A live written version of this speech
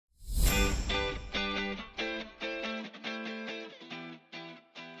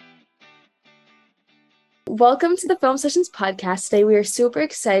welcome to the Film Sessions podcast. Today we are super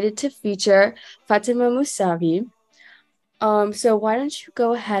excited to feature Fatemeh Mousavi. So why don't you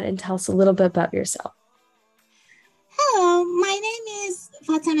go ahead and tell us a little bit about yourself? Hello, my name is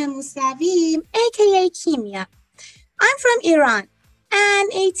Fatemeh Mousavi, aka Kimia. I'm from Iran, an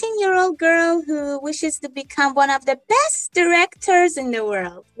 18-year-old girl who wishes to become one of the best directors in the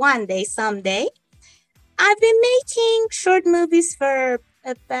world one day, someday. I've been making short movies for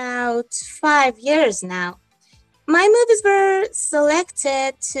about 5 years now. My movies were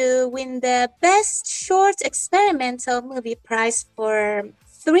selected to win the Best Short Experimental Movie Prize for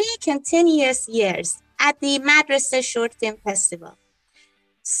 3 continuous years at the Madrese Short Film Festival.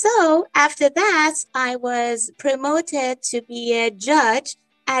 So after that, I was promoted to be a judge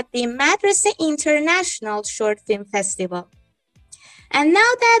at the Madrese International Short Film Festival. And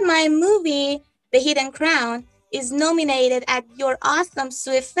now that my movie, The Hidden Crown, is nominated at your awesome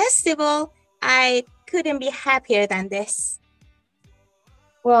Swift Festival, I couldn't be happier than this.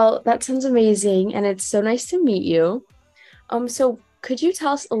 Well, that sounds amazing, and it's so nice to meet you. So could you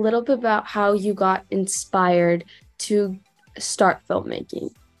tell us a little bit about how you got inspired to start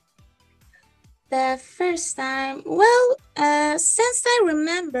filmmaking? The first time, since I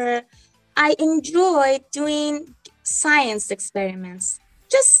remember, I enjoyed doing science experiments.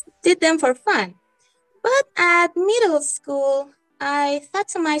 Just did them for fun. But at middle school, I thought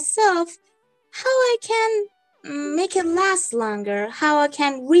to myself how I can make it last longer, how I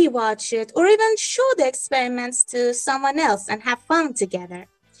can rewatch it, or even show the experiments to someone else and have fun together.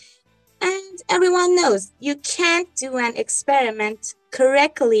 And everyone knows you can't do an experiment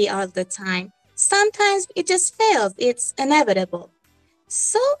correctly all the time. Sometimes it just fails, it's inevitable.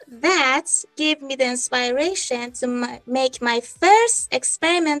 So that gave me the inspiration to make my first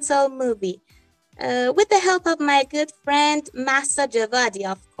experimental movie with the help of my good friend Masa Javadi,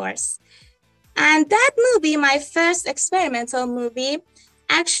 of course. And that movie, my first experimental movie,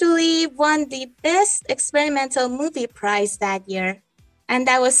 actually won the Best Experimental Movie Prize that year. And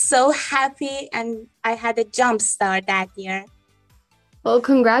I was so happy, and I had a jump start that year. Well,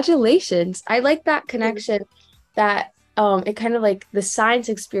 congratulations. I like that connection that it kind of like the science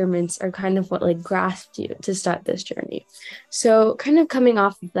experiments are kind of what like grasped you to start this journey. So kind of coming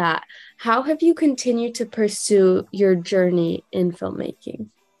off of that, how have you continued to pursue your journey in filmmaking?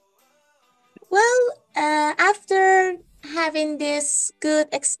 Well, after having this good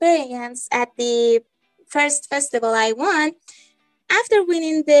experience at the first festival I won, after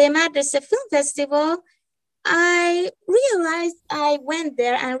winning the Madrese Film Festival, I went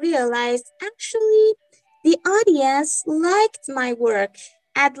there and realized actually the audience liked my work.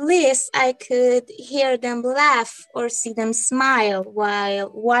 At least I could hear them laugh or see them smile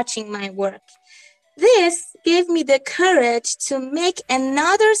while watching my work. This gave me the courage to make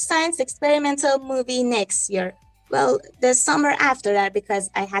another science experimental movie next year. Well, the summer after that because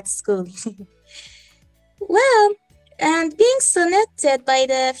I had school. Well, and being selected by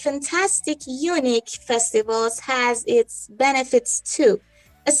the fantastic, unique festivals has its benefits too,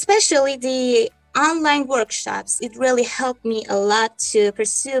 especially the online workshops. It really helped me a lot to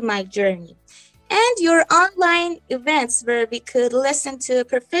pursue my journey. And your online events where we could listen to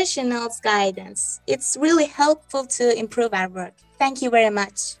professionals' guidance. It's really helpful to improve our work. Thank you very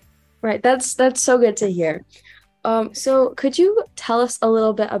much. Right, that's so good to hear. So could you tell us a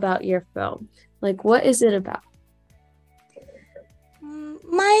little bit about your film? Like, what is it about?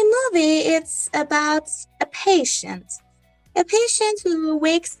 My movie, it's about a patient who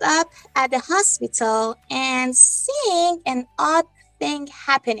wakes up at the hospital and seeing an odd thing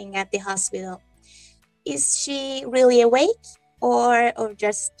happening at the hospital. Is she really awake or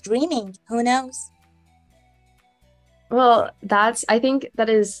just dreaming? Who knows? Well, I think that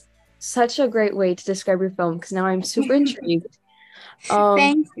is such a great way to describe your film because now I'm super intrigued.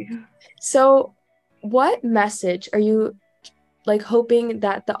 Thank you. So what message are you like hoping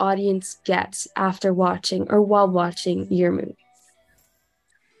that the audience gets after watching or while watching your movie?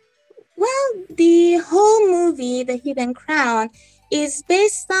 Well, the whole movie, The Hidden Crown, is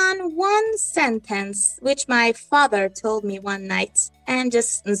based on one sentence which my father told me one night and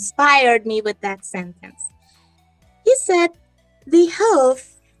just inspired me with that sentence. He said, "The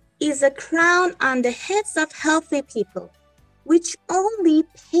health is a crown on the heads of healthy people, which only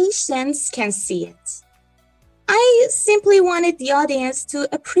patients can see it." I simply wanted the audience to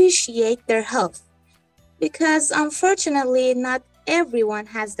appreciate their health because unfortunately, not everyone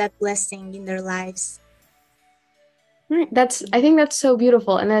has that blessing in their lives. Right. I think that's so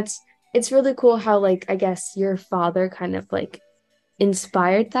beautiful. And it's really cool how like I guess your father kind of like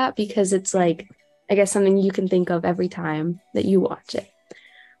inspired that because it's like I guess something you can think of every time that you watch it.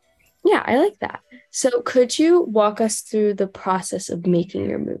 Yeah, I like that. So could you walk us through the process of making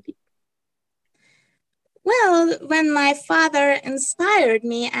your movie? Well, when my father inspired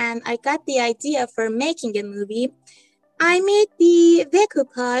me and I got the idea for making a movie, I made the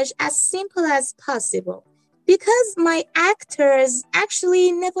decoupage as simple as possible because my actors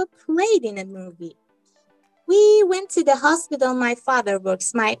actually never played in a movie. We went to the hospital my father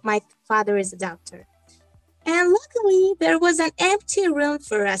works. My father is a doctor. And luckily, there was an empty room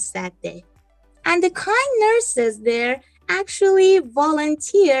for us that day. And the kind nurses there actually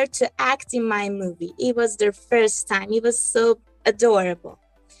volunteered to act in my movie. It was their first time. It was so adorable,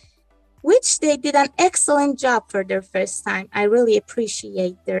 which they did an excellent job for their first time. I really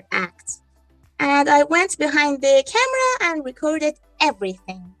appreciate their act. And I went behind the camera and recorded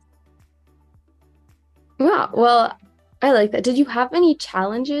everything. Wow. Well, I like that. Did you have any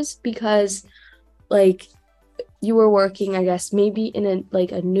challenges because like you were working, I guess, maybe in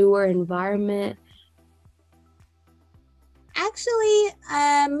a newer environment? Actually,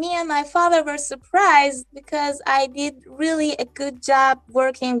 me and my father were surprised because I did really a good job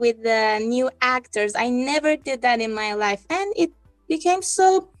working with the new actors. I never did that in my life, and it became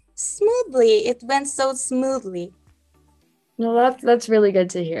so smoothly. It went so smoothly. No, that's really good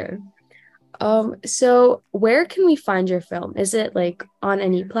to hear. So where can we find your film? Is it like on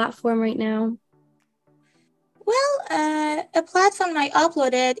any platform right now? Well, a platform I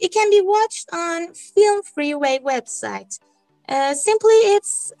uploaded, it can be watched on Film Freeway website. Simply,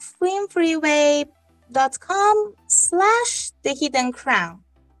 it's filmfreeway.com/The Hidden Crown.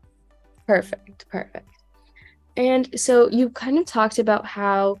 Perfect, perfect. And so you kind of talked about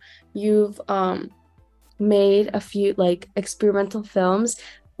how you've made a few like experimental films.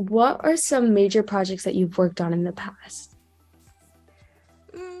 What are some major projects that you've worked on in the past?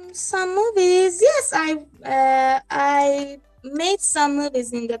 Some movies, yes, I made some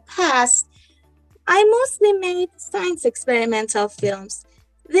movies in the past. I mostly made science experimental films.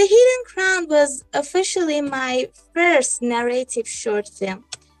 The Hidden Crown was officially my first narrative short film.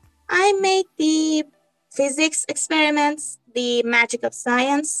 I made the physics experiments, the magic of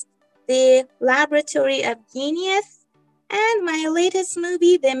science, the laboratory of genius, and my latest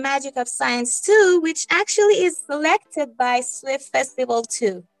movie, The Magic of Science 2, which actually is selected by Swift Festival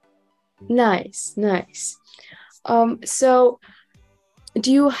too. Nice, nice. So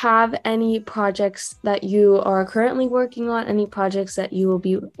do you have any projects that you are currently working on? Any projects that you will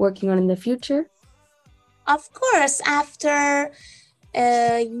be working on in the future? Of course, after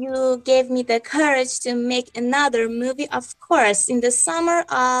you gave me the courage to make another movie, of course, in the summer,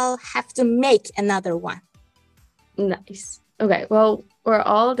 I'll have to make another one. Nice. Okay, well, we're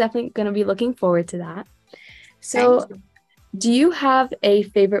all definitely going to be looking forward to that. Thank So, you. do you have a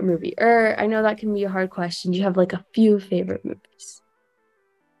favorite movie? Or I know that can be a hard question. Do you have like a few favorite movies?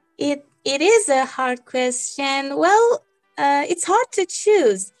 It is a hard question. Well, it's hard to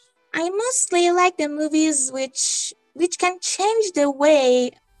choose. I mostly like the movies which can change the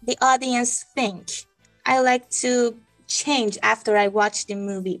way the audience think. I like to change after I watch the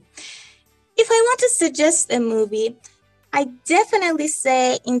movie. If I want to suggest a movie, I definitely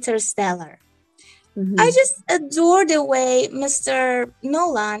say Interstellar. I Mm-hmm. just adore the way Mr.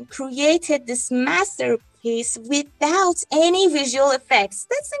 Nolan created this masterpiece without any visual effects.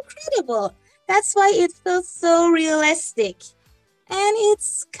 That's incredible. That's why it feels so realistic. And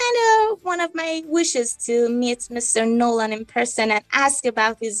it's kind of one of my wishes to meet Mr. Nolan in person and ask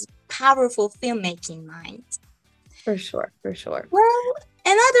about his powerful filmmaking mind. For sure, for sure. Well,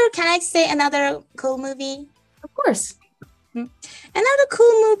 can I say another cool movie? Of course. Hmm. Another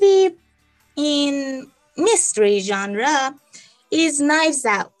cool movie in mystery genre is Knives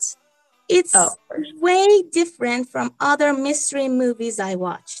Out. Oh, It's for sure. way different from other mystery movies I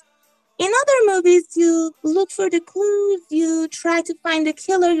watched. In other movies, you look for the clues, you try to find the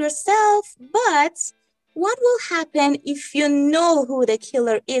killer yourself, but what will happen if you know who the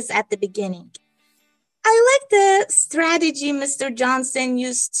killer is at the beginning? I like the strategy Mr. Johnson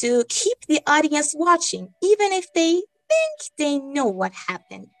used to keep the audience watching, even if they think they know what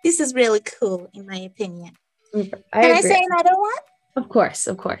happened. This is really cool, in my opinion. I Can I agree. say another one? Of course,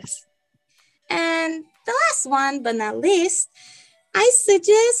 of course. And the last one, but not least, I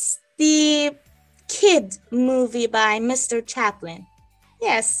suggest the Kid movie by Mr. Chaplin.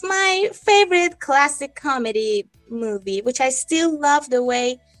 Yes, my favorite classic comedy movie, which I still love the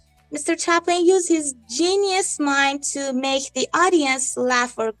way Mr. Chaplin used his genius mind to make the audience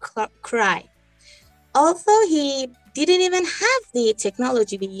laugh or cry. Although he didn't even have the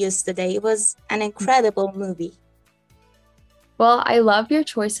technology we use today, it was an incredible movie. Well, I love your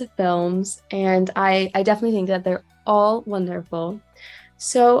choice of films, and I definitely think that they're all wonderful.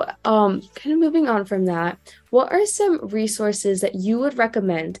 So, kind of moving on from that, what are some resources that you would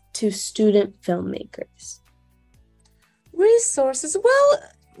recommend to student filmmakers? Resources. Well,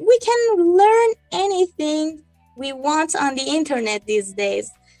 we can learn anything we want on the internet these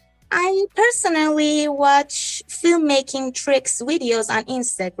days. I personally watch filmmaking tricks videos on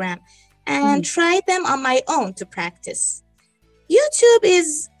Instagram and Mhm. try them on my own to practice. YouTube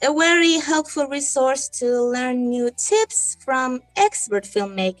is a very helpful resource to learn new tips from expert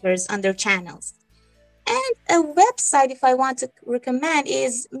filmmakers on their channels. And a website, if I want to recommend,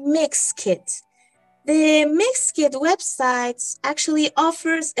 is Mixkit. The Mixkit website actually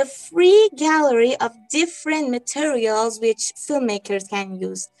offers a free gallery of different materials which filmmakers can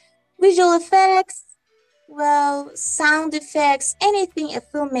use. Visual effects, well, sound effects, anything a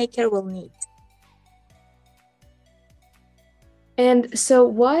filmmaker will need. And so,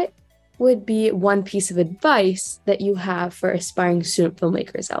 what would be one piece of advice that you have for aspiring student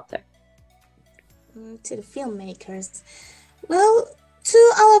filmmakers out there? To the filmmakers. Well,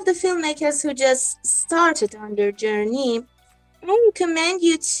 to all of the filmmakers who just started on their journey, I recommend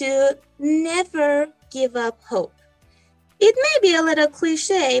you to never give up hope. It may be a little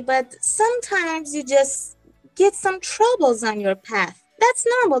cliche, but sometimes you just get some troubles on your path. That's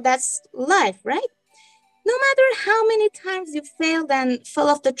normal, that's life, right? No matter how many times you failed and fell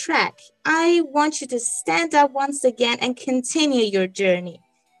off the track, I want you to stand up once again and continue your journey,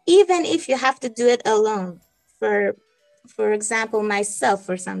 even if you have to do it alone. For for example, myself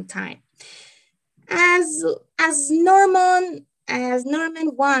for some time. As Norman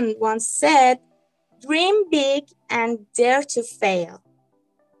one once said, dream big and dare to fail.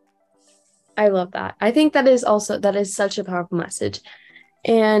 I love that. I think that is such a powerful message.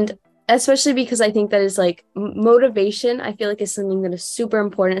 And especially because I think that is like motivation, I feel like is something that is super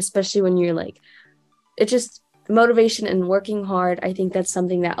important, especially when you're like, it just motivation and working hard. I think that's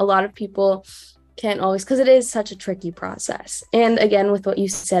something that a lot of people can't always, because it is such a tricky process. And again, with what you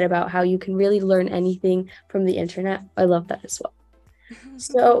said about how you can really learn anything from the internet, I love that as well.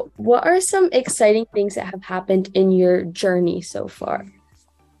 So, what are some exciting things that have happened in your journey so far?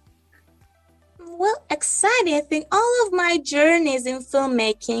 Well, exciting. I think all of my journeys in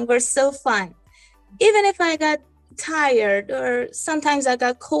filmmaking were so fun. Even if I got tired or sometimes I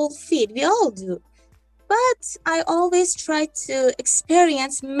got cold feet, we all do. But I always try to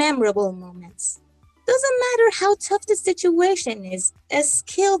experience memorable moments. Doesn't matter how tough the situation is, a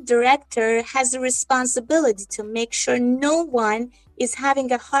skilled director has a responsibility to make sure no one is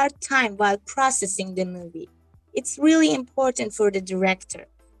having a hard time while processing the movie. It's really important for the director.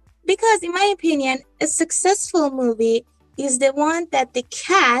 Because, in my opinion, a successful movie is the one that the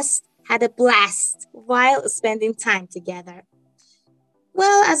cast had a blast while spending time together.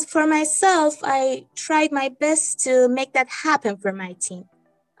 Well, as for myself, I tried my best to make that happen for my team.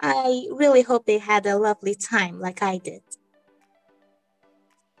 I really hope they had a lovely time like I did.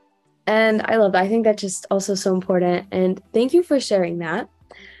 And I love that. I think that's just also so important. And thank you for sharing that.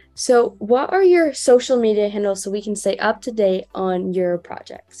 So, what are your social media handles so we can stay up to date on your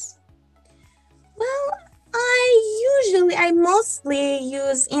projects? Well, I mostly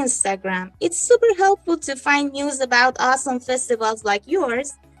use Instagram. It's super helpful to find news about awesome festivals like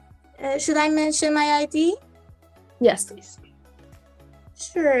yours. Should I mention my ID? Yes, please.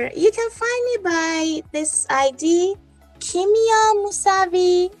 Sure. You can find me by this ID, Kimia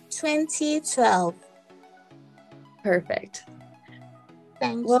Musavi 2012. Perfect.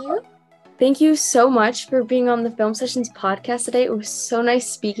 Thank Well, you. thank you so much for being on the Film Sessions podcast today. It was so nice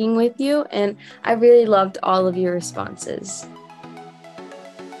speaking with you, and I really loved all of your responses.